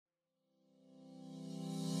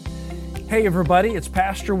Hey everybody, it's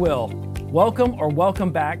Pastor Will.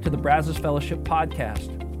 Welcome back to the Brazos Fellowship Podcast.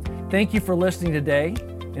 Thank you for listening today.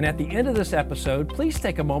 And at the end of this episode, please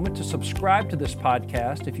take a moment to subscribe to this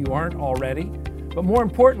podcast if you aren't already. But more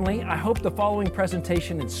importantly, I hope the following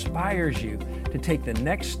presentation inspires you to take the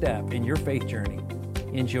next step in your faith journey.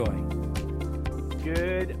 Enjoy.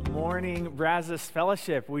 Good morning, Brazos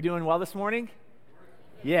Fellowship. We doing well this morning?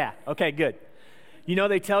 Yeah, okay, good. You know,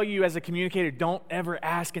 they tell you as a communicator, don't ever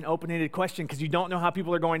ask an open-ended question because you don't know how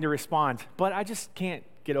people are going to respond. But I just can't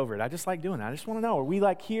get over it. I just like doing it. I just want to know, are we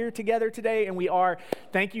like here together today? And we are.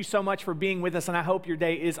 Thank you so much for being with us, and I hope your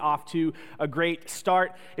day is off to a great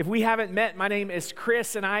start. If we haven't met, my name is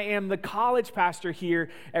Chris, and I am the college pastor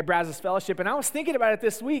here at Brazos Fellowship. And I was thinking about it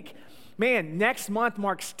this week. Man, next month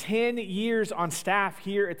marks 10 years on staff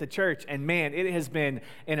here at the church, and man, it has been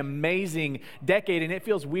an amazing decade, and it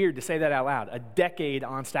feels weird to say that out loud, a decade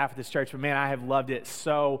on staff at this church, but man, I have loved it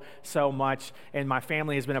so much, and my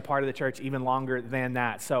family has been a part of the church even longer than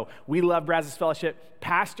that, so we love Brazos Fellowship.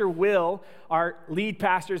 Pastor Will, our lead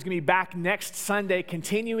pastor, is going to be back next Sunday,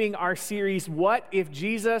 continuing our series, What If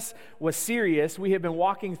Jesus Was Serious? We have been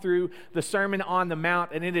walking through the Sermon on the Mount,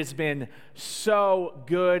 and it has been so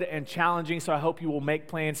good and challenging, so I hope you will make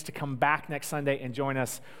plans to come back next Sunday and join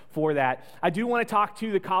us for that. I do want to talk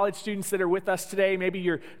to the college students that are with us today. Maybe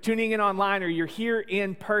you're tuning in online or you're here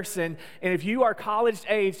in person, and if you are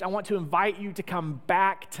college-aged, I want to invite you to come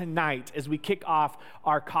back tonight as we kick off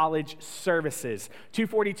our college services.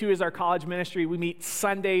 242 is our college ministry. We meet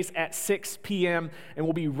Sundays at 6 p.m., and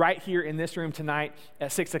we'll be right here in this room tonight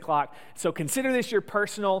at 6 o'clock. So consider this your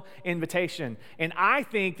personal invitation. And I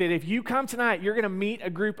think that if you come tonight, you're going to meet a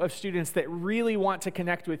group of students that really want to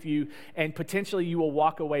connect with you, and potentially you will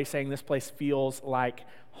walk away saying this place feels like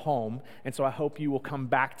home. And so I hope you will come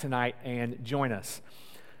back tonight and join us.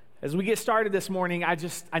 As we get started this morning,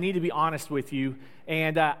 I need to be honest with you,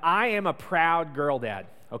 and I am a proud girl dad,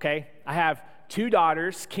 okay? I have 2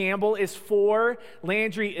 daughters. Campbell is 4,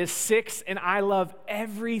 Landry is 6, and I love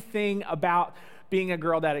everything about being a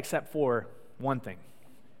girl dad except for one thing: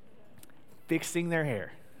 fixing their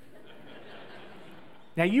hair.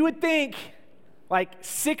 Now, you would think, like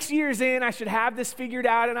 6 years in, I should have this figured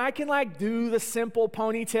out, and I can like do the simple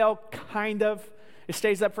ponytail, kind of. It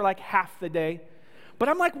stays up for like half the day. But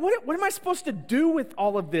I'm like, what am I supposed to do with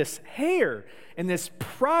all of this hair and this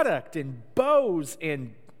product and bows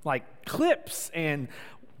and like clips and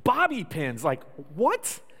bobby pins? Like,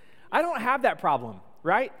 what? I don't have that problem,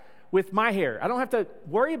 right? With my hair. I don't have to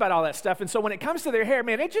worry about all that stuff. And so when it comes to their hair,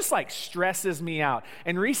 man, it just like stresses me out.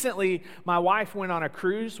 And recently, my wife went on a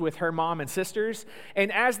cruise with her mom and sisters.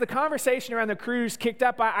 And as the conversation around the cruise kicked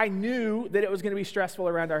up, I knew that it was going to be stressful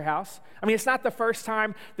around our house. I mean, it's not the first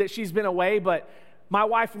time that she's been away, but my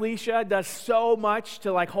wife, Leisha, does so much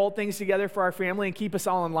to like hold things together for our family and keep us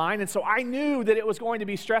all in line. And so I knew that it was going to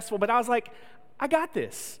be stressful, but I was like, I got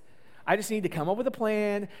this. I just need to come up with a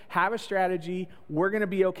plan, have a strategy. We're going to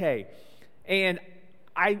be okay. And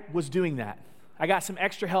I was doing that. I got some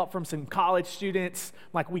extra help from some college students. I'm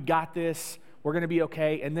like, we got this. We're going to be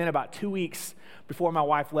okay. And then about 2 weeks before my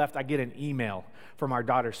wife left, I get an email from our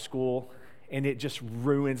daughter's school, and it just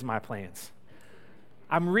ruins my plans.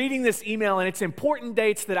 I'm reading this email, and it's important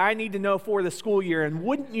dates that I need to know for the school year. And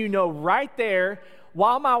wouldn't you know, right there,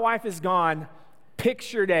 while my wife is gone,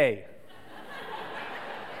 picture day.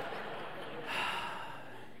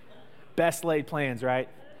 Best laid plans, right?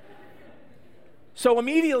 So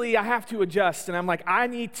immediately I have to adjust, and I'm like, I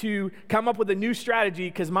need to come up with a new strategy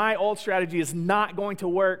because my old strategy is not going to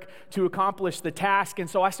work to accomplish the task. And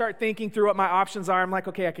so I start thinking through what my options are. I'm like,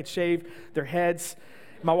 okay, I could shave their heads.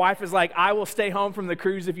 My wife is like, I will stay home from the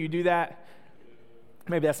cruise if you do that.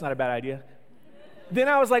 Maybe that's not a bad idea. Then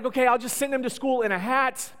I was like, okay, I'll just send them to school in a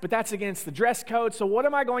hat, but that's against the dress code, so what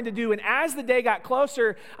am I going to do? And as the day got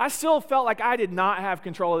closer, I still felt like I did not have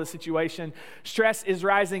control of the situation. Stress is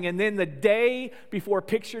rising, and then the day before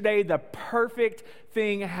picture day, the perfect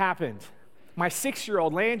thing happened. My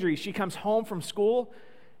 6-year-old, Landry, she comes home from school,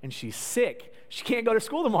 and she's sick. She can't go to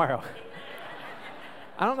school tomorrow.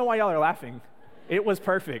 I don't know why y'all are laughing. It was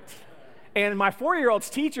perfect. And my 4-year-old's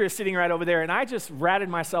teacher is sitting right over there, and I just ratted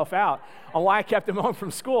myself out on why I kept him home from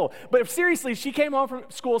school. But seriously, she came home from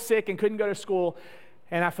school sick and couldn't go to school,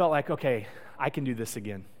 and I felt like, okay, I can do this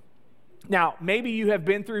again. Now, maybe you have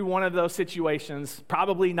been through one of those situations,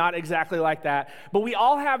 probably not exactly like that, but we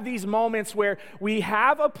all have these moments where we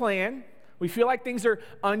have a plan, we feel like things are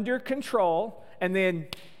under control, and then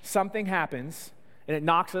something happens, and it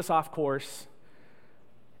knocks us off course.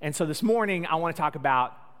 And so this morning, I want to talk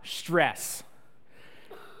about stress.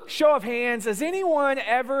 show of hands, has anyone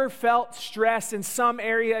ever felt stress in some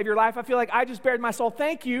area of your life? I feel like I just bared my soul.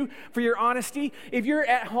 Thank you for your honesty. If you're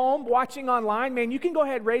at home watching online, man, you can go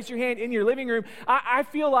ahead and raise your hand in your living room. I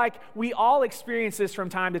feel like we all experience this from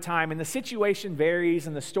time to time, and the situation varies,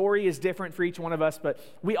 and the story is different for each one of us, but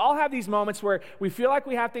we all have these moments where we feel like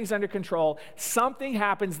we have things under control. Something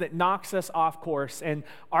happens that knocks us off course, and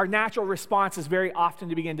our natural response is very often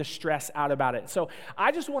to begin to stress out about it. So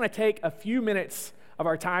I just want to take a few minutes of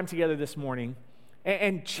our time together this morning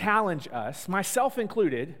and challenge us, myself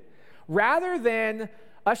included, rather than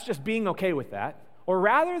us just being okay with that, or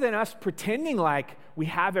rather than us pretending like we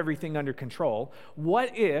have everything under control,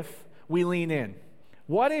 what if we lean in?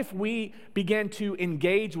 What if we begin to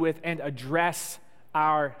engage with and address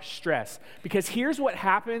our stress? Because here's what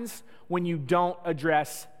happens when you don't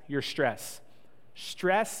address your stress.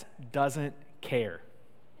 Stress doesn't care.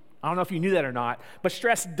 I don't know if you knew that or not, but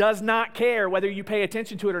stress does not care whether you pay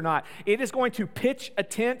attention to it or not. It is going to pitch a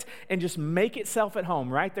tent and just make itself at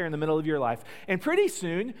home right there in the middle of your life. And pretty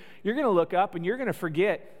soon, you're going to look up and you're going to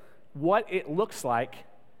forget what it looks like,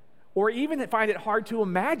 or even find it hard to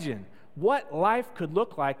imagine what life could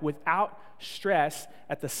look like without stress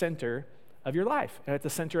at the center of your life and at the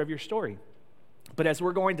center of your story. But as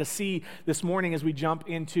we're going to see this morning as we jump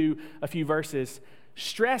into a few verses,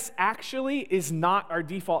 stress actually is not our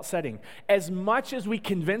default setting. As much as we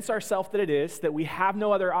convince ourselves that it is, that we have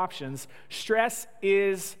no other options, stress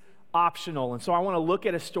is optional. And so I want to look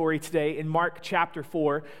at a story today in Mark chapter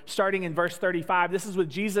 4, starting in verse 35. This is with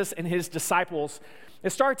Jesus and his disciples.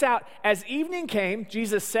 It starts out, as evening came,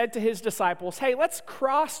 Jesus said to his disciples, "Hey, let's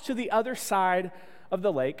cross to the other side of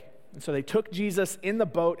the lake." And so they took Jesus in the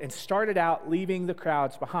boat and started out, leaving the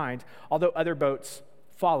crowds behind, although other boats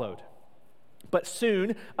followed. But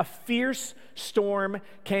soon, a fierce storm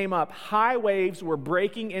came up. High waves were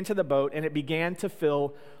breaking into the boat, and it began to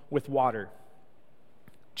fill with water.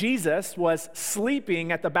 Jesus was sleeping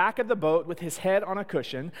at the back of the boat with his head on a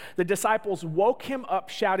cushion. The disciples woke him up,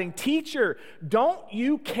 shouting, "Teacher, don't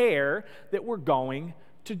you care that we're going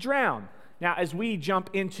to drown?" Now, as we jump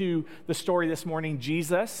into the story this morning,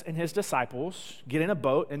 Jesus and his disciples get in a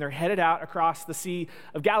boat and they're headed out across the Sea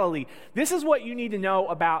of Galilee. This is what you need to know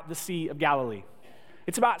about the Sea of Galilee.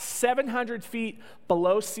 It's about 700 feet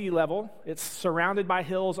below sea level. It's surrounded by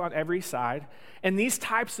hills on every side. And these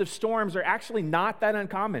types of storms are actually not that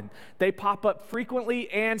uncommon. They pop up frequently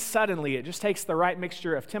and suddenly. It just takes the right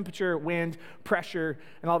mixture of temperature, wind, pressure,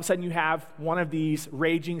 and all of a sudden you have one of these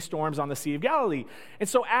raging storms on the Sea of Galilee. And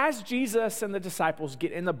so as Jesus and the disciples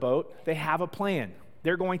get in the boat, they have a plan.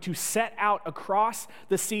 They're going to set out across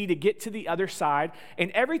the sea to get to the other side, and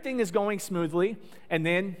everything is going smoothly, and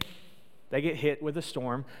then they get hit with a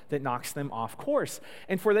storm that knocks them off course.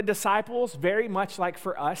 And for the disciples, very much like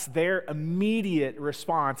for us, their immediate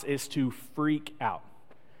response is to freak out.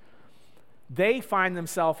 They find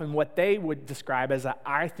themselves in what they would describe as a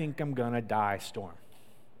 "I think I'm gonna die" storm.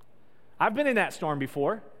 I've been in that storm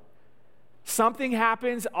before. Something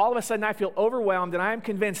happens, all of a sudden I feel overwhelmed, and I am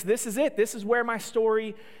convinced this is it. This is where my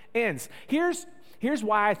story ends. Here's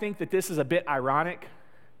why I think that this is a bit ironic.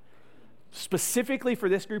 Specifically for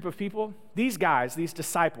this group of people, these guys, these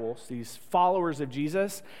disciples, these followers of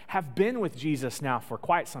Jesus, have been with Jesus now for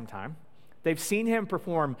quite some time. They've seen him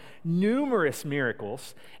perform numerous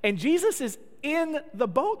miracles, and Jesus is in the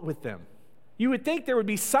boat with them. You would think there would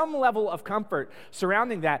be some level of comfort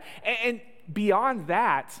surrounding that. And beyond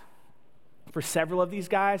that, for several of these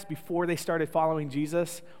guys, before they started following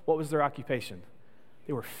Jesus, what was their occupation?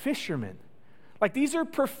 They were fishermen. Like, these are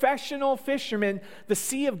professional fishermen. The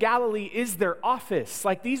Sea of Galilee is their office.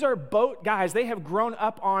 Like, these are boat guys. They have grown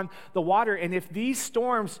up on the water. And if these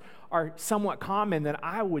storms are somewhat common, then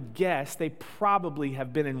I would guess they probably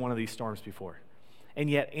have been in one of these storms before. And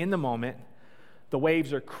yet, in the moment, the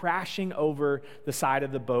waves are crashing over the side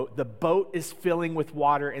of the boat. The boat is filling with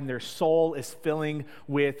water, and their soul is filling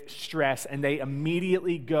with stress. And they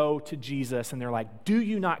immediately go to Jesus, and they're like, "Do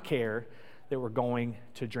you not care that we're going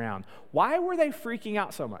to drown?" Why were they freaking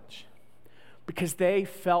out so much? Because they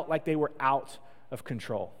felt like they were out of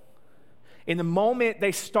control. In the moment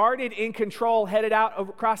they started in control, headed out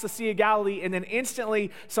across the Sea of Galilee, and then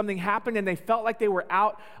instantly something happened and they felt like they were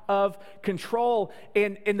out of control.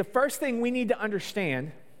 And the first thing we need to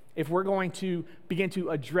understand, if we're going to begin to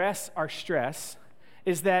address our stress,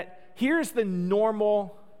 is that here's the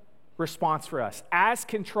normal response for us. As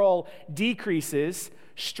control decreases,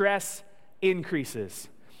 stress increases.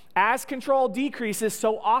 As control decreases,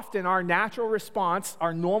 so often our natural response,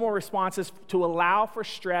 our normal response is to allow for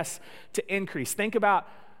stress to increase. Think about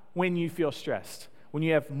when you feel stressed, when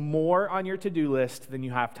you have more on your to-do list than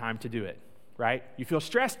you have time to do it, right? You feel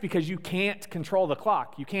stressed because you can't control the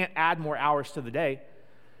clock. You can't add more hours to the day.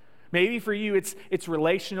 Maybe for you, it's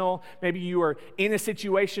relational. Maybe you are in a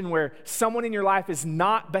situation where someone in your life is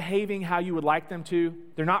not behaving how you would like them to.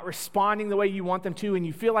 They're not responding the way you want them to, and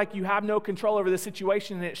you feel like you have no control over the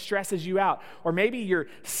situation, and it stresses you out. Or maybe you're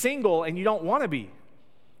single and you don't want to be.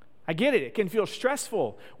 I get it. It can feel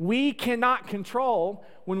stressful. We cannot control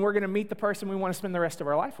when we're going to meet the person we want to spend the rest of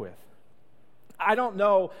our life with. I don't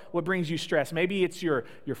know what brings you stress. Maybe it's your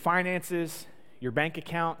finances, your bank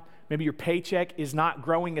account. Maybe your paycheck is not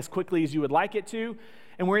growing as quickly as you would like it to.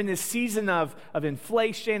 And we're in this season of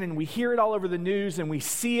inflation, and we hear it all over the news, and we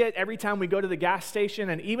see it every time we go to the gas station.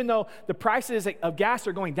 And even though the prices of gas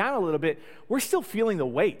are going down a little bit, we're still feeling the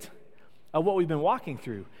weight of what we've been walking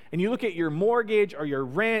through. And you look at your mortgage or your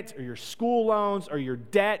rent or your school loans or your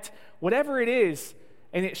debt, whatever it is,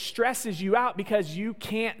 and it stresses you out because you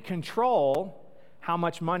can't control how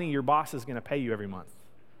much money your boss is going to pay you every month.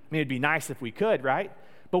 I mean, it'd be nice if we could, right?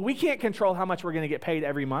 But we can't control how much we're going to get paid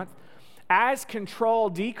every month. As control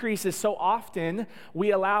decreases so often,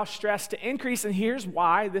 we allow stress to increase. And here's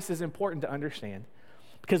why this is important to understand.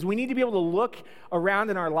 Because we need to be able to look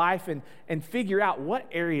around in our life and figure out, what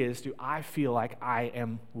areas do I feel like I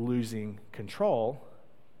am losing control?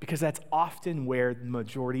 Because that's often where the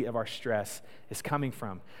majority of our stress is coming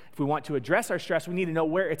from. If we want to address our stress, we need to know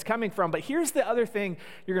where it's coming from. But here's the other thing.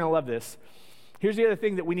 You're going to love this. Here's the other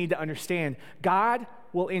thing that we need to understand. God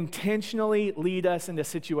will intentionally lead us into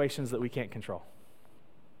situations that we can't control.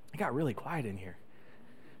 It got really quiet in here.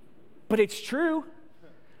 But it's true.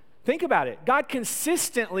 Think about it. God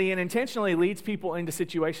consistently and intentionally leads people into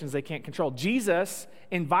situations they can't control. Jesus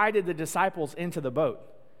invited the disciples into the boat.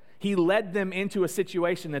 He led them into a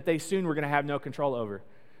situation that they soon were going to have no control over.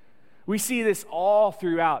 We see this all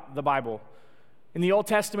throughout the Bible. In the Old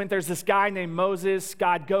Testament, there's this guy named Moses.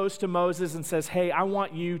 God goes to Moses and says, hey, I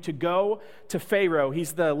want you to go to Pharaoh.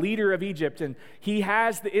 He's the leader of Egypt, and he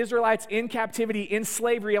has the Israelites in captivity, in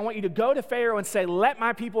slavery. I want you to go to Pharaoh and say, let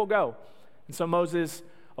my people go. And so Moses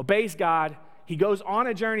obeys God. He goes on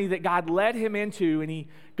a journey that God led him into, and he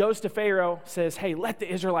goes to Pharaoh, says, hey, let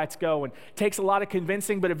the Israelites go, and takes a lot of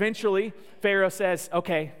convincing, but eventually Pharaoh says,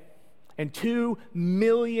 okay. And 2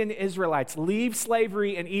 million Israelites leave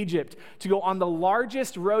slavery in Egypt to go on the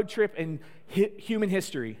largest road trip in human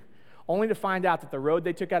history, only to find out that the road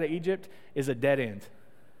they took out of Egypt is a dead end.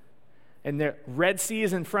 And the Red Sea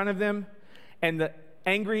is in front of them, and the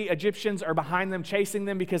angry Egyptians are behind them, chasing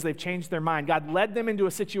them because they've changed their mind. God led them into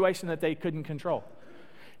a situation that they couldn't control.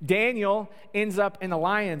 Daniel ends up in the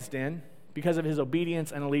lion's den because of his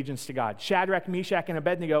obedience and allegiance to God. Shadrach, Meshach, and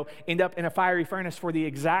Abednego end up in a fiery furnace for the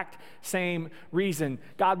exact same reason.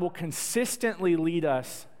 God will consistently lead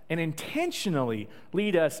us and intentionally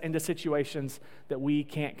lead us into situations that we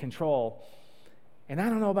can't control. And I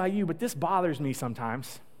don't know about you, but this bothers me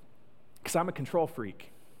sometimes because I'm a control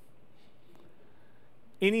freak.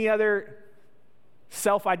 Any other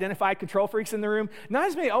self-identified control freaks in the room? Not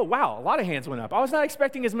as many. Oh, wow, a lot of hands went up. I was not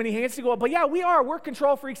expecting as many hands to go up, but yeah, we are. We're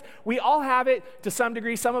control freaks. We all have it to some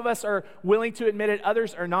degree. Some of us are willing to admit it.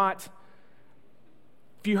 Others are not.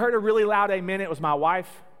 If you heard a really loud amen, it was my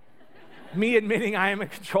wife. Me admitting I am a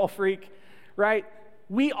control freak, right?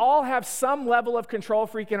 We all have some level of control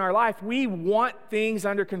freak in our life. We want things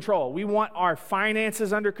under control. We want our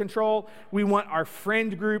finances under control. We want our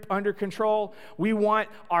friend group under control. We want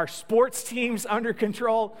our sports teams under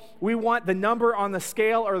control. We want the number on the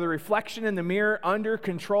scale or the reflection in the mirror under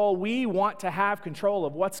control. We want to have control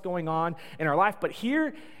of what's going on in our life. But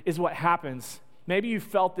here is what happens. Maybe you've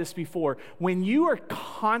felt this before. When you are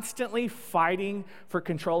constantly fighting for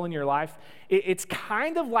control in your life, it's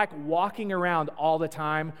kind of like walking around all the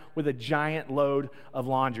time with a giant load of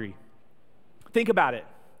laundry. Think about it.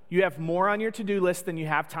 You have more on your to-do list than you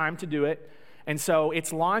have time to do it. And so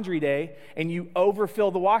it's laundry day, and you overfill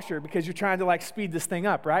the washer because you're trying to speed this thing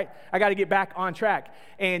up, right? I got to get back on track.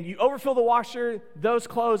 And you overfill the washer. Those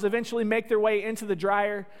clothes eventually make their way into the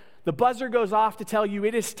dryer. The buzzer goes off to tell you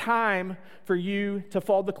it is time for you to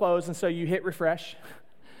fold the clothes, and so you hit refresh.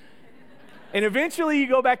 And eventually you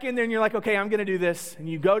go back in there and you're like, okay, I'm going to do this. And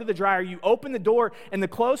you go to the dryer, you open the door, and the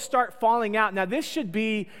clothes start falling out. Now, this should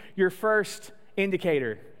be your first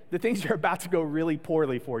indicator that things are about to go really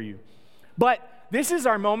poorly for you. But this is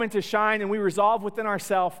our moment to shine, and we resolve within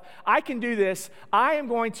ourselves, I can do this. I am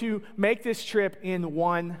going to make this trip in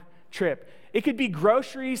one trip. It could be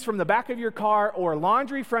groceries from the back of your car or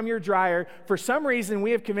laundry from your dryer. For some reason,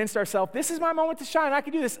 we have convinced ourselves, this is my moment to shine. I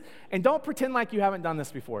can do this. And don't pretend like you haven't done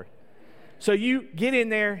this before. So you get in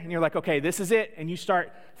there, and you're like, okay, this is it. And you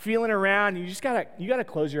start feeling around. And you gotta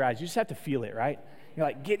close your eyes. You just have to feel it, right? You're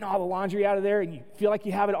like getting all the laundry out of there, and you feel like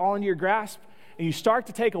you have it all under your grasp, and you start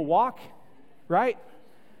to take a walk, right?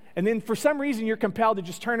 And then for some reason, you're compelled to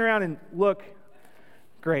just turn around and look.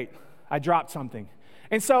 Great, I dropped something.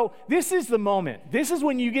 And so this is the moment. This is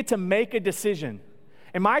when you get to make a decision.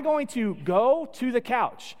 Am I going to go to the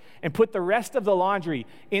couch and put the rest of the laundry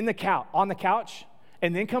on the couch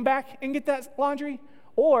and then come back and get that laundry?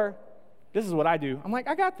 Or this is what I do. I'm like,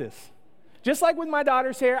 I got this. Just like with my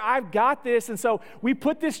daughter's hair, I've got this. And so we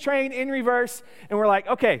put this train in reverse, and we're like,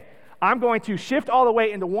 okay, I'm going to shift all the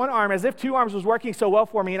weight into one arm as if two arms was working so well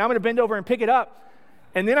for me, and I'm going to bend over and pick it up.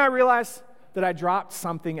 And then I realize that I dropped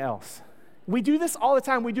something else. We do this all the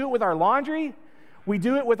time. We do it with our laundry. We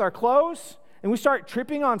do it with our clothes, and we start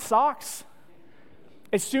tripping on socks.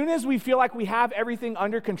 As soon as we feel like we have everything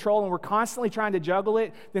under control and we're constantly trying to juggle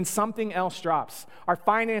it, then something else drops. Our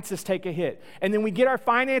finances take a hit. And then we get our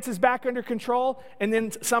finances back under control, and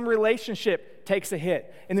then some relationship takes a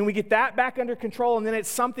hit. And then we get that back under control, and then it's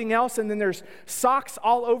something else, and then there's socks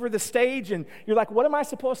all over the stage, and you're like, what am I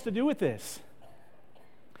supposed to do with this?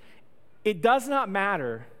 It does not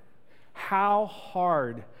matter how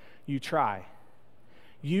hard you try.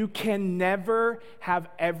 You can never have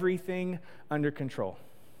everything under control.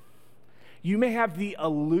 You may have the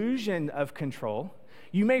illusion of control.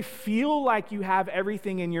 You may feel like you have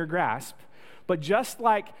everything in your grasp, but just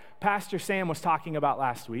like Pastor Sam was talking about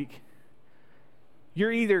last week,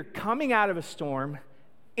 you're either coming out of a storm,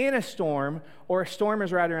 in a storm, or a storm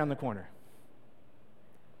is right around the corner.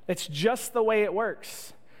 It's just the way it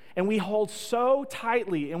works. And we hold so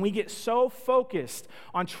tightly and we get so focused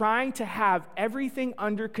on trying to have everything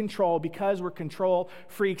under control because we're control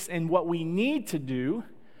freaks. And what we need to do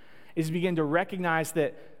is begin to recognize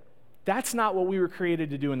that that's not what we were created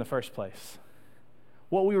to do in the first place.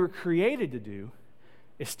 What we were created to do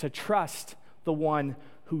is to trust the one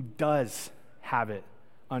who does have it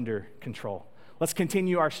under control. Let's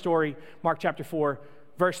continue our story. Mark chapter 4,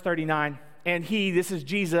 verse 39. And he, this is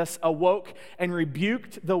Jesus, awoke and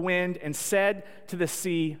rebuked the wind and said to the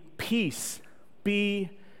sea, "Peace, be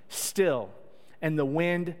still." And the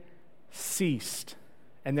wind ceased,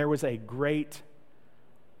 and there was a great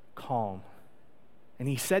calm. And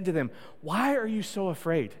he said to them, "Why are you so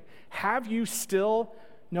afraid? Have you still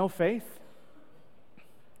no faith?"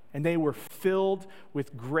 And they were filled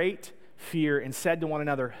with great fear and said to one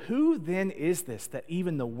another, "Who then is this that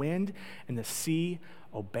even the wind and the sea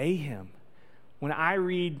obey him?" When I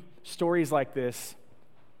read stories like this,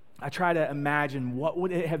 I try to imagine what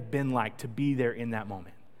would it have been like to be there in that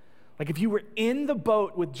moment. Like if you were in the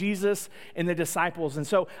boat with Jesus and the disciples. And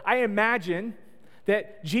so I imagine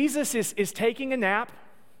that Jesus is taking a nap.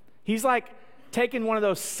 He's like taking one of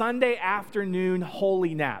those Sunday afternoon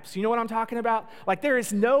holy naps. You know what I'm talking about? Like there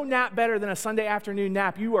is no nap better than a Sunday afternoon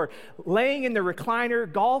nap. You are laying in the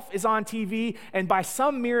recliner, golf is on TV, and by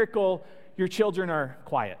some miracle, your children are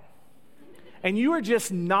quiet. And you are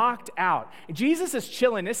just knocked out. Jesus is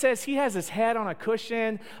chilling. It says he has his head on a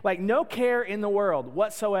cushion, like no care in the world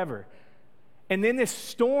whatsoever. And then this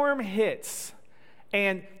storm hits,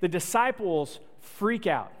 and the disciples freak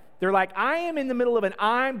out. They're like, I am in the middle of an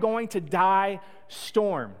I'm going to die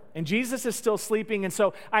storm. And Jesus is still sleeping. And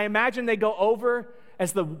so I imagine they go over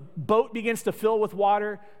as the boat begins to fill with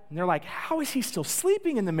water. And they're like, how is he still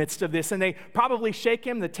sleeping in the midst of this? And they probably shake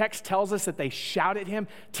him. The text tells us that they shout at him,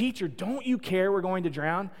 "Teacher, don't you care we're going to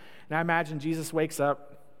drown?" And I imagine Jesus wakes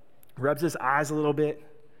up, rubs his eyes a little bit,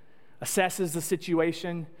 assesses the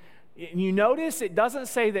situation. And you notice it doesn't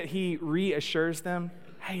say that he reassures them,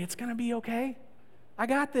 "Hey, it's going to be okay. I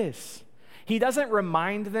got this." He doesn't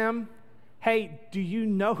remind them, "Hey, do you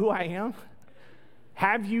know who I am?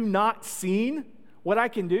 Have you not seen what I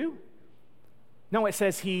can do?" No, it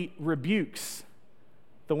says he rebukes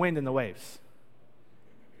the wind and the waves.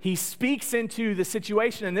 He speaks into the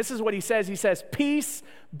situation, and this is what he says. He says, "Peace,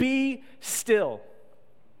 be still."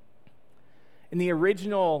 In the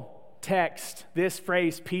original text, this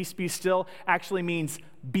phrase, "peace, be still," actually means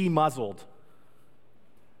 "be muzzled."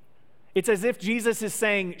 It's as if Jesus is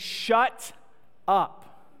saying, "Shut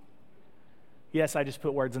up." Yes, I just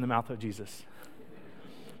put words in the mouth of Jesus.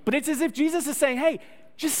 But it's as if Jesus is saying, hey,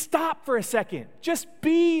 just stop for a second. Just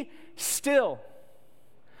be still.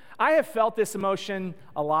 I have felt this emotion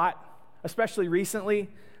a lot, especially recently.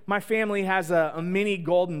 My family has a mini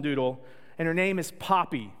golden doodle, and her name is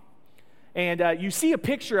Poppy. And you see a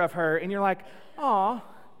picture of her, and you're like, aw,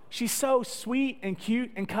 she's so sweet and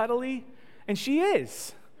cute and cuddly. And she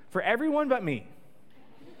is, for everyone but me.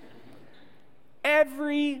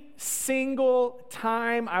 Every single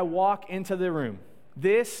time I walk into the room,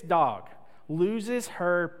 this dog loses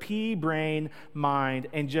her pea brain mind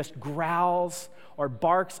and just growls or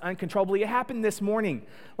barks uncontrollably. It happened this morning.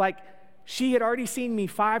 Like, she had already seen me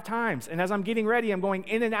 5 times, and as I'm getting ready, I'm going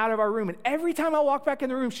in and out of our room, and every time I walk back in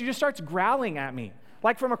the room, she just starts growling at me,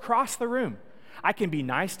 like from across the room. I can be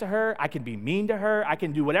nice to her, I can be mean to her, I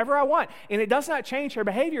can do whatever I want, and it does not change her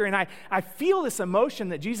behavior. And I feel this emotion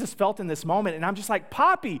that Jesus felt in this moment, and I'm just like,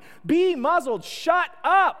 Poppy, be muzzled, shut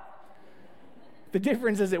up. The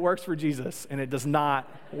difference is it works for Jesus, and it does not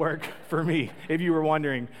work for me. If you were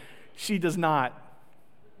wondering, she does not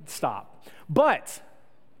stop. But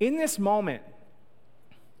in this moment,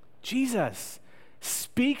 Jesus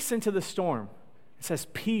speaks into the storm and says,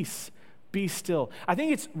 peace, be still. I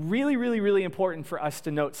think it's really, really, really important for us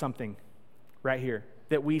to note something right here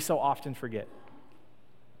that we so often forget.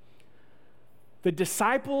 The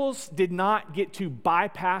disciples did not get to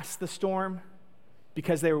bypass the storm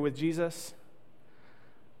because they were with Jesus.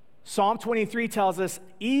 Psalm 23 tells us,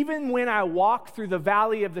 even when I walk through the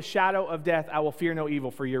valley of the shadow of death, I will fear no evil,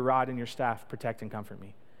 for your rod and your staff protect and comfort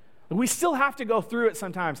me. We still have to go through it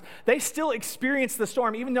sometimes. They still experience the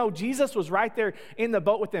storm, even though Jesus was right there in the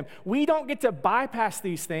boat with them. We don't get to bypass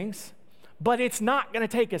these things, but it's not going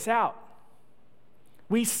to take us out.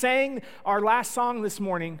 We sang our last song this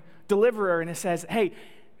morning, Deliverer, and it says, hey,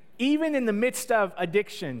 even in the midst of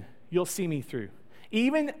addiction, you'll see me through.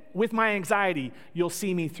 Even with my anxiety, you'll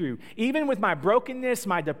see me through. Even with my brokenness,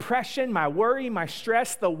 my depression, my worry, my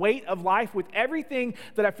stress, the weight of life, with everything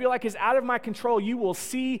that I feel like is out of my control, you will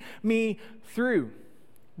see me through.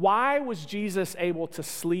 Why was Jesus able to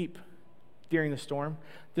sleep during the storm?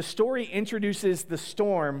 The story introduces the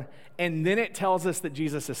storm, and then it tells us that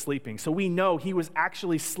Jesus is sleeping. So we know he was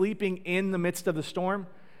actually sleeping in the midst of the storm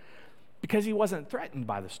because he wasn't threatened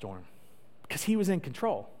by the storm, because he was in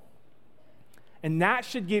control. And that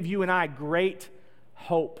should give you and I great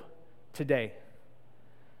hope today.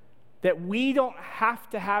 That we don't have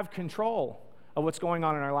to have control of what's going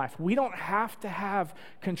on in our life. We don't have to have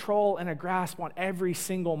control and a grasp on every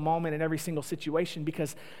single moment and every single situation,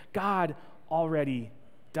 because God already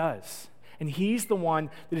does. And he's the one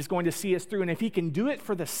that is going to see us through. And if he can do it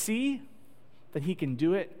for the sea, then he can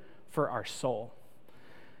do it for our soul.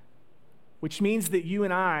 Which means that you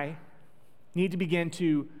and I need to begin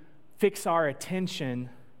to fix our attention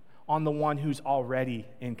on the one who's already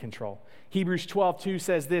in control. Hebrews 12:2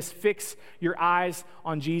 says this, fix your eyes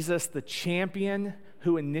on Jesus, the champion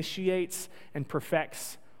who initiates and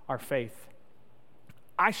perfects our faith.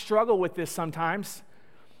 I struggle with this sometimes.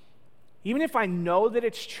 Even if I know that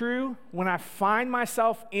it's true, when I find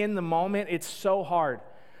myself in the moment, it's so hard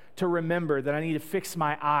to remember that I need to fix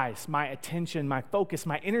my eyes, my attention, my focus,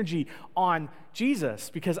 my energy on Jesus,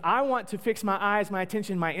 because I want to fix my eyes, my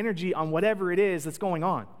attention, my energy on whatever it is that's going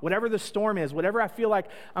on, whatever the storm is, whatever I feel like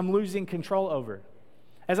I'm losing control over.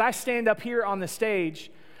 As I stand up here on the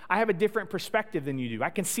stage, I have a different perspective than you do. I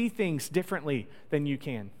can see things differently than you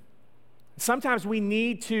can. Sometimes we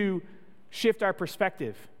need to shift our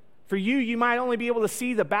perspective. For you, you might only be able to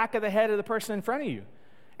see the back of the head of the person in front of you.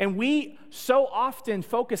 And we so often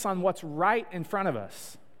focus on what's right in front of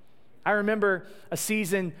us. I remember a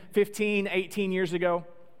season 15, 18 years ago.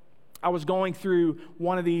 I was going through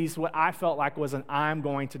one of these, what I felt like was an I'm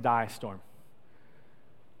going to die storm.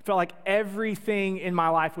 I felt like everything in my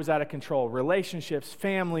life was out of control. Relationships,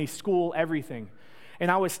 family, school, everything. And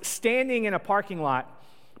I was standing in a parking lot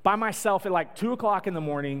by myself at like 2 o'clock in the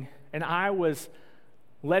morning, and I was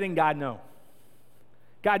letting God know.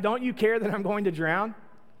 God, don't you care that I'm going to drown?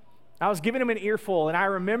 I was giving him an earful, and I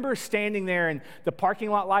remember standing there, and the parking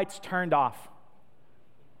lot lights turned off.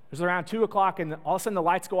 It was around 2 o'clock, and all of a sudden the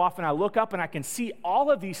lights go off, and I look up, and I can see all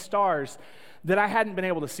of these stars that I hadn't been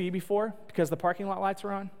able to see before because the parking lot lights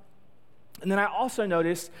were on. And then I also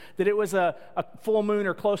noticed that it was a full moon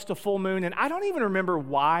or close to full moon, and I don't even remember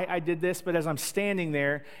why I did this, but as I'm standing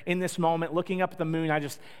there in this moment looking up at the moon, I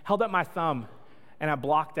just held up my thumb, and I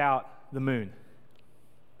blocked out the moon.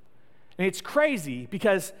 And it's crazy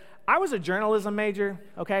because I was a journalism major,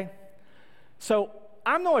 okay? So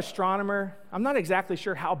I'm no astronomer. I'm not exactly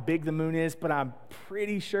sure how big the moon is, but I'm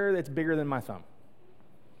pretty sure that it's bigger than my thumb.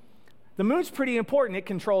 The moon's pretty important. It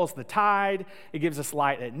controls the tide. It gives us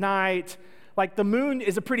light at night. Like, the moon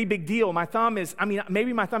is a pretty big deal. My thumb is,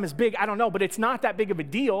 maybe my thumb is big, I don't know, but it's not that big of a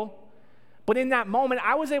deal. But in that moment,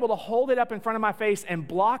 I was able to hold it up in front of my face and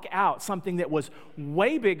block out something that was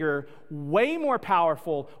way bigger, way more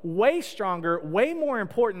powerful, way stronger, way more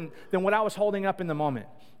important than what I was holding up in the moment.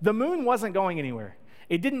 The moon wasn't going anywhere.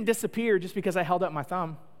 It didn't disappear just because I held up my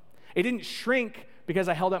thumb. It didn't shrink because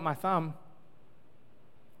I held up my thumb.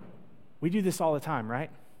 We do this all the time, right?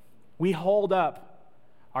 We hold up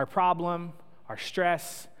our problem, our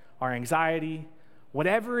stress, our anxiety,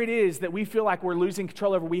 whatever it is that we feel like we're losing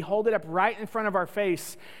control over, we hold it up right in front of our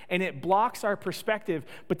face, and it blocks our perspective.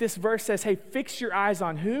 But this verse says, hey, fix your eyes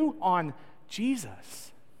on who? On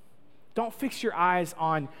Jesus. Don't fix your eyes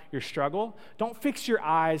on your struggle. Don't fix your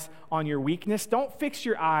eyes on your weakness. Don't fix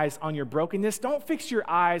your eyes on your brokenness. Don't fix your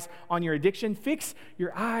eyes on your addiction. Fix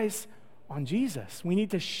your eyes on Jesus. We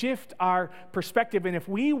need to shift our perspective. And if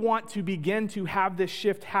we want to begin to have this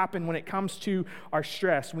shift happen when it comes to our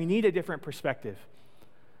stress, we need a different perspective.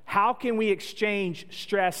 How can we exchange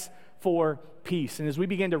stress for peace? And as we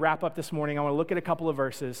begin to wrap up this morning, I want to look at a couple of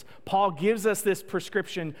verses. Paul gives us this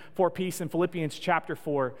prescription for peace in Philippians chapter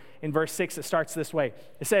 4. In verse 6, it starts this way.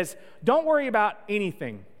 It says, don't worry about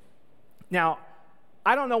anything. Now,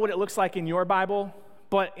 I don't know what it looks like in your Bible,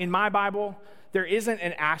 but in my Bible, there isn't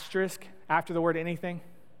an asterisk after the word anything.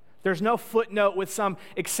 There's no footnote with some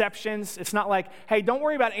exceptions. It's not like, hey, don't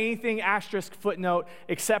worry about anything, asterisk, footnote,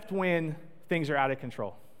 except when things are out of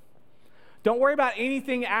control. Don't worry about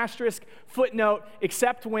anything, asterisk, footnote,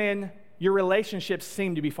 except when your relationships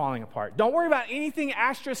seem to be falling apart. Don't worry about anything,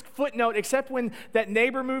 asterisk, footnote, except when that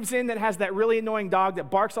neighbor moves in that has that really annoying dog that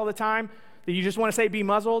barks all the time that you just want to say be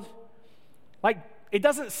muzzled. Like, it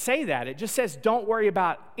doesn't say that. It just says don't worry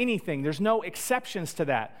about anything. There's no exceptions to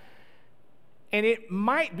that. And it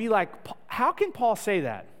might be like, how can Paul say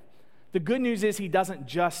that? The good news is he doesn't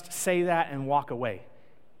just say that and walk away.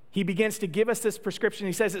 He begins to give us this prescription.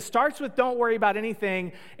 He says it starts with don't worry about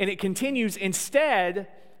anything, and it continues, instead,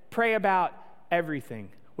 pray about everything.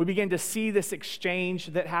 We begin to see this exchange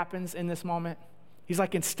that happens in this moment. He's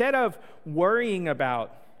like, instead of worrying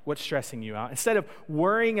about what's stressing you out, instead of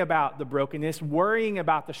worrying about the brokenness, worrying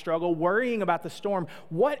about the struggle, worrying about the storm,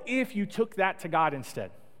 what if you took that to God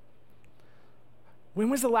instead? When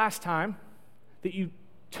was the last time that you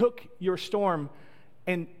took your storm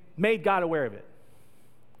and made God aware of it?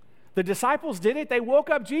 The disciples did it. They woke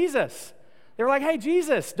up Jesus. They were like, hey,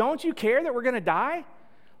 Jesus, don't you care that we're going to die?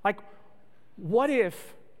 Like, what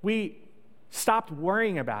if we stopped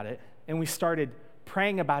worrying about it and we started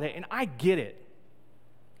praying about it? And I get it.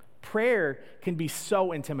 Prayer can be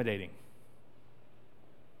so intimidating.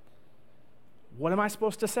 What am I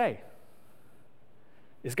supposed to say?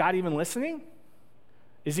 Is God even listening?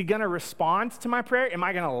 Is he going to respond to my prayer? Am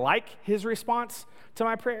I going to like his response to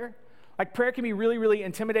my prayer? Like, prayer can be really, really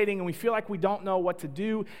intimidating, and we feel like we don't know what to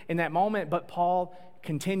do in that moment, but Paul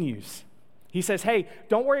continues. He says, hey,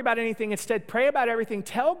 don't worry about anything. Instead, pray about everything.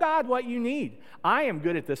 Tell God what you need. I am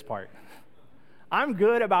good at this part. I'm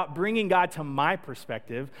good about bringing God to my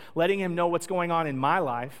perspective, letting him know what's going on in my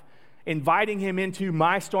life, inviting him into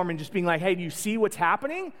my storm and just being like, hey, do you see what's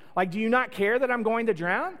happening? Like, do you not care that I'm going to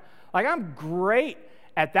drown? Like, I'm great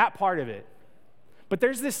at that part of it. But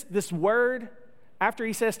there's this word. After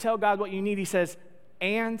he says, tell God what you need, he says,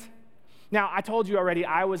 and. Now, I told you already,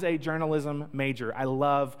 I was a journalism major. I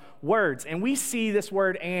love words. And we see this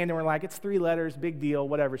word and we're like, it's 3 letters, big deal,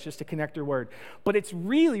 whatever. It's just a connector word. But it's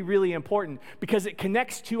really, really important because it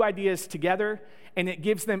connects 2 ideas together and it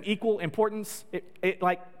gives them equal importance. It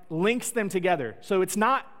like links them together. So it's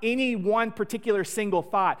not any one particular single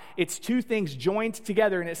thought. It's 2 things joined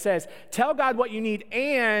together, and it says, tell God what you need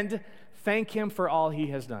and thank him for all he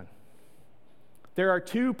has done. There are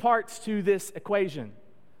 2 parts to this equation.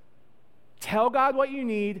 Tell God what you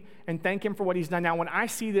need and thank him for what he's done. Now, when I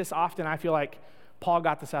see this often, I feel like Paul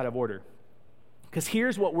got this out of order. Because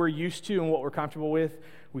here's what we're used to and what we're comfortable with.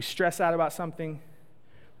 We stress out about something.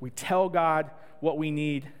 We tell God what we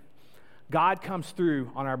need. God comes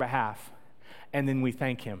through on our behalf, and then we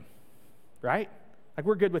thank him, right? Like,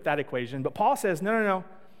 we're good with that equation. But Paul says, no.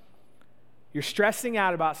 You're stressing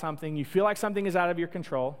out about something. You feel like something is out of your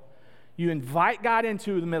control. You invite God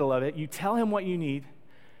into the middle of it. You tell him what you need.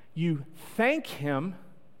 You thank him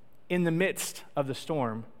in the midst of the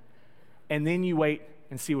storm, and then you wait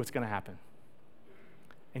and see what's going to happen.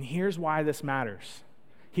 And here's why this matters.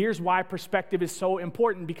 Here's why perspective is so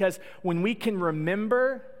important, because when we can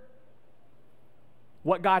remember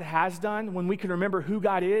what God has done, when we can remember who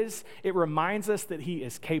God is, it reminds us that he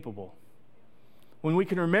is capable. When we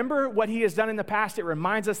can remember what he has done in the past, it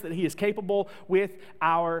reminds us that he is capable with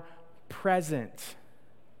our present.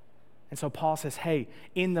 And so Paul says, hey,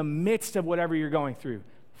 in the midst of whatever you're going through,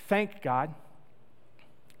 thank God.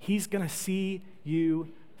 He's going to see you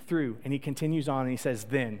through. And he continues on and he says,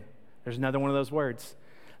 then. There's another one of those words.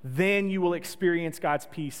 Then you will experience God's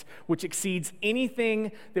peace, which exceeds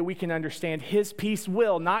anything that we can understand. His peace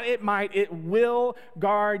will, not it might, it will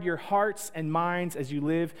guard your hearts and minds as you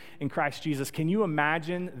live in Christ Jesus. Can you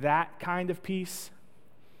imagine that kind of peace?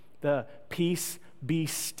 The peace be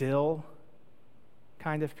still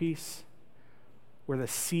kind of peace, where the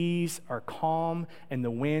seas are calm and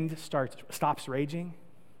the wind stops raging,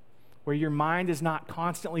 where your mind is not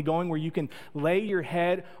constantly going, where you can lay your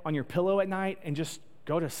head on your pillow at night and just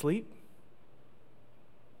go to sleep,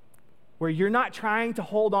 where you're not trying to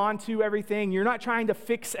hold on to everything, you're not trying to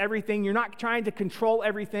fix everything, you're not trying to control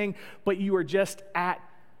everything, but you are just at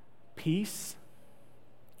peace.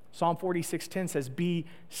 Psalm 46:10 says, "Be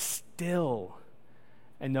still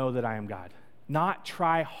and know that I am God." Not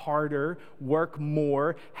try harder, work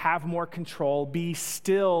more, have more control. Be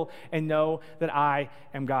still and know that I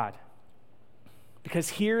am God. Because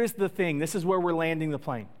here is the thing. This is where we're landing the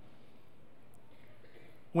plane.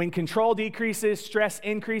 When control decreases, stress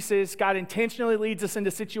increases, God intentionally leads us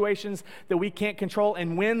into situations that we can't control.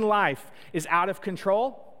 And when life is out of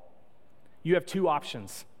control, you have two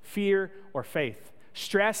options: fear or faith.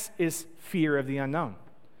 Stress is fear of the unknown.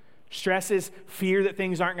 Stress is fear that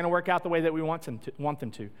things aren't going to work out the way that we want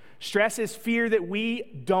them to. Stress is fear that we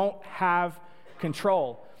don't have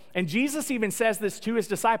control. And Jesus even says this to his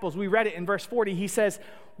disciples. We read it in verse 40. He says,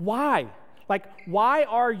 why? Why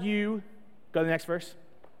are you, go to the next verse.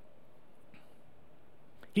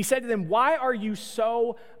 He said to them, why are you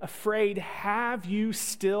so afraid? Have you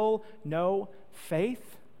still no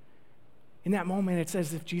faith? In that moment, it's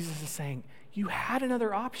as if Jesus is saying, you had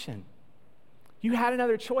another option. You had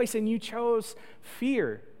another choice and you chose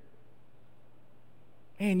fear.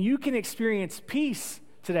 And you can experience peace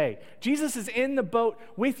today. Jesus is in the boat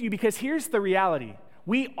with you because here's the reality.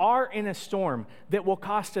 We are in a storm that will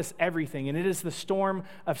cost us everything, and it is the storm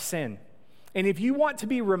of sin. And if you want to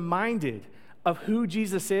be reminded of who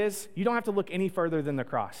Jesus is, you don't have to look any further than the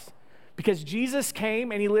cross. Because Jesus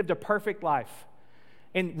came and he lived a perfect life.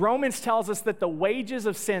 And Romans tells us that the wages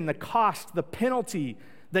of sin, the cost, the penalty,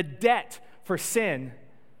 the debt for sin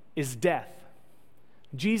is death.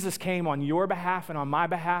 Jesus came on your behalf and on my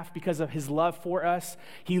behalf because of his love for us.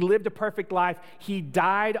 He lived a perfect life. He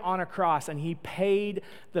died on a cross and he paid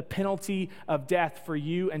the penalty of death for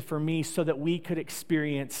you and for me so that we could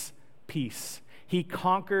experience peace. He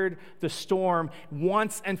conquered the storm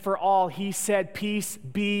once and for all. He said, "Peace,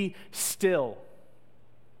 be still."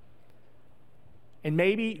 And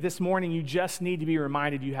maybe this morning you just need to be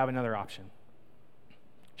reminded you have another option.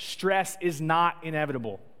 Stress is not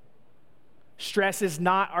inevitable. Stress is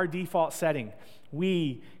not our default setting.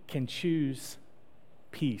 We can choose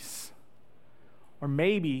peace. Or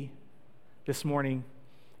maybe this morning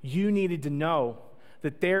you needed to know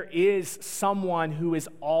that there is someone who is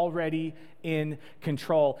already in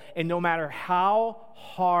control. And no matter how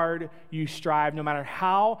hard you strive, no matter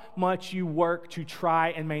how much you work to try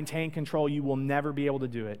and maintain control, you will never be able to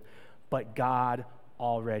do it. But God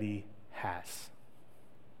already has.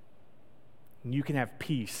 And you can have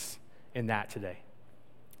peace in that today.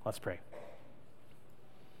 Let's pray.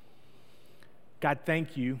 God,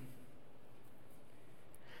 thank you.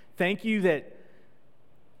 Thank you that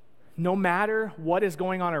no matter what is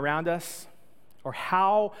going on around us or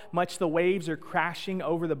how much the waves are crashing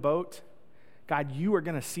over the boat, God, you are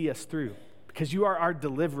going to see us through because you are our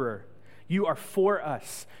deliverer. You are for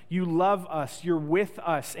us. You love us. You're with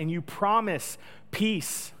us, and you promise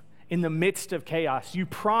peace in the midst of chaos. You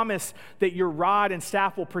promise that your rod and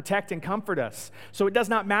staff will protect and comfort us. So it does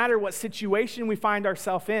not matter what situation we find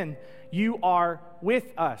ourselves in, you are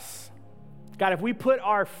with us. God, if we put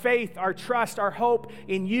our faith, our trust, our hope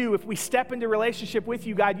in you, if we step into relationship with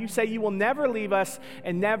you, God, you say you will never leave us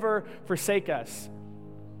and never forsake us.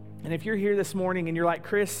 And if you're here this morning and you're like,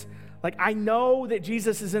 Chris, I know that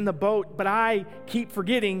Jesus is in the boat, but I keep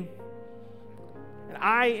forgetting. And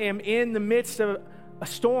I am in the midst of a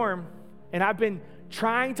storm, and I've been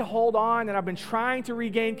trying to hold on, and I've been trying to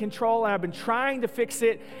regain control, and I've been trying to fix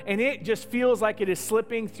it, and it just feels like it is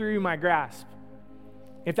slipping through my grasp.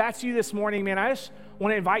 If that's you this morning, man, I just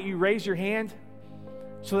want to invite you, raise your hand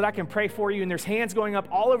so that I can pray for you. And there's hands going up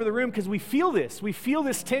all over the room because we feel this. We feel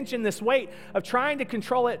this tension, this weight of trying to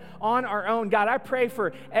control it on our own. God, I pray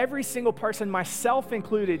for every single person, myself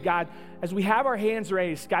included, God, as we have our hands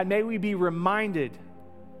raised, God, may we be reminded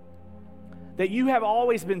that you have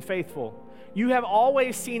always been faithful. You have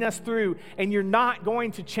always seen us through, and you're not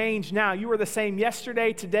going to change now. You are the same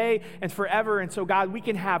yesterday, today, and forever. And so, God, we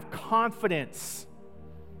can have confidence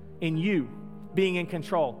in you being in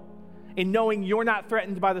control, in knowing you're not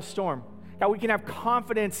threatened by the storm. God, we can have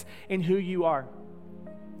confidence in who you are.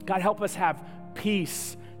 God, help us have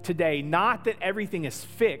peace today. Not that everything is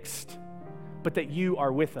fixed, but that you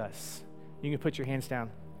are with us. You can put your hands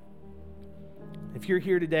down. If you're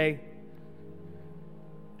here today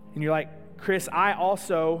and you're like, Chris, I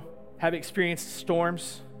also have experienced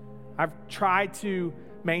storms. I've tried to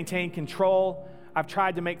maintain control. I've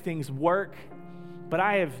tried to make things work, but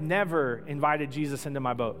I have never invited Jesus into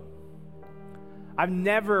my boat. I've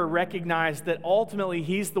never recognized that ultimately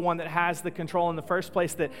He's the one that has the control in the first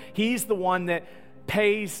place, that He's the one that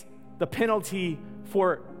pays the penalty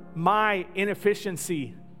for my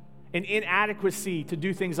inefficiency and inadequacy to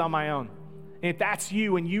do things on my own. And if that's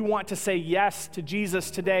you and you want to say yes to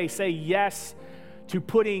Jesus today, say yes to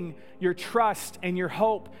putting your trust and your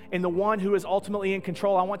hope in the one who is ultimately in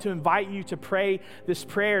control, I want to invite you to pray this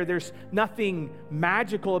prayer. There's nothing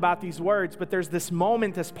magical about these words, but there's this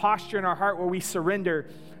moment, this posture in our heart where we surrender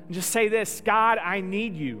and just say this: God, I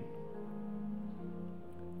need you.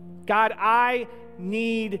 God, I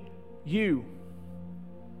need you.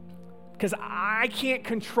 Because I can't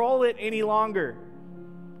control it any longer.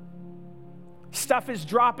 Stuff is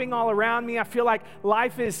dropping all around me. I feel like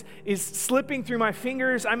life is slipping through my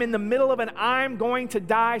fingers. I'm in the middle of an I'm going to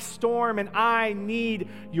die storm, and I need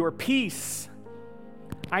your peace.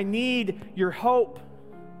 I need your hope.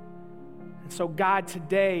 And so, God,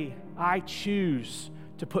 today I choose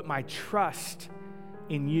to put my trust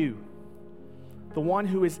in you, the one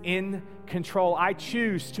who is in control. I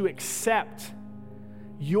choose to accept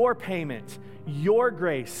your payment, your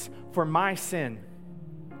grace for my sin.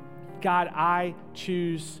 God, I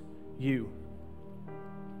choose you.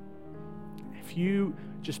 If you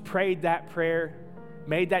just prayed that prayer,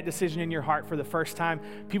 made that decision in your heart for the first time,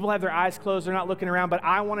 people have their eyes closed, they're not looking around, but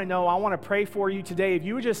I want to know, I want to pray for you today. If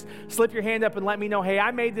you would just slip your hand up and let me know, hey, I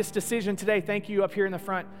made this decision today. Thank you up here in the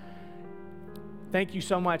front. Thank you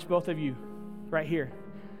so much, both of you, right here.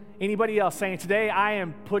 Anybody else saying, today I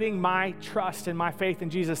am putting my trust and my faith in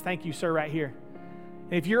Jesus? Thank you, sir, right here.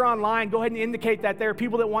 And if you're online, go ahead and indicate that. There are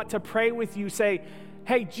people that want to pray with you. Say,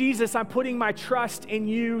 hey, Jesus, I'm putting my trust in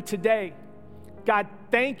you today. God,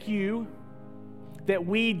 thank you that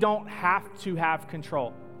we don't have to have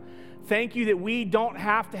control. Thank you that we don't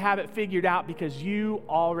have to have it figured out because you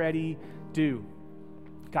already do.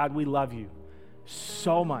 God, we love you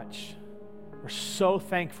so much. We're so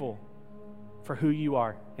thankful for who you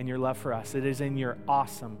are and your love for us. It is in your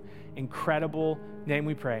awesome, incredible name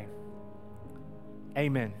we pray.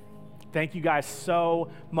 Amen. Thank you guys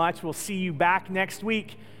so much. We'll see you back next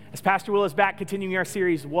week as Pastor Will is back continuing our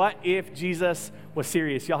series, What If Jesus Was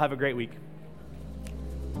Serious? Y'all have a great week.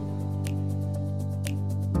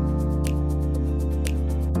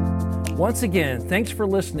 Once again, thanks for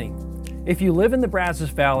listening. If you live in the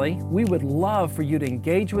Brazos Valley, we would love for you to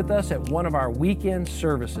engage with us at one of our weekend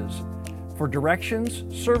services. For directions,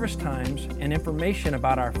 service times, and information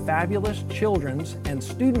about our fabulous children's and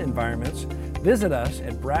student environments, visit us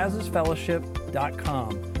at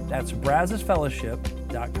brazosfellowship.com. That's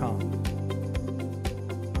brazosfellowship.com.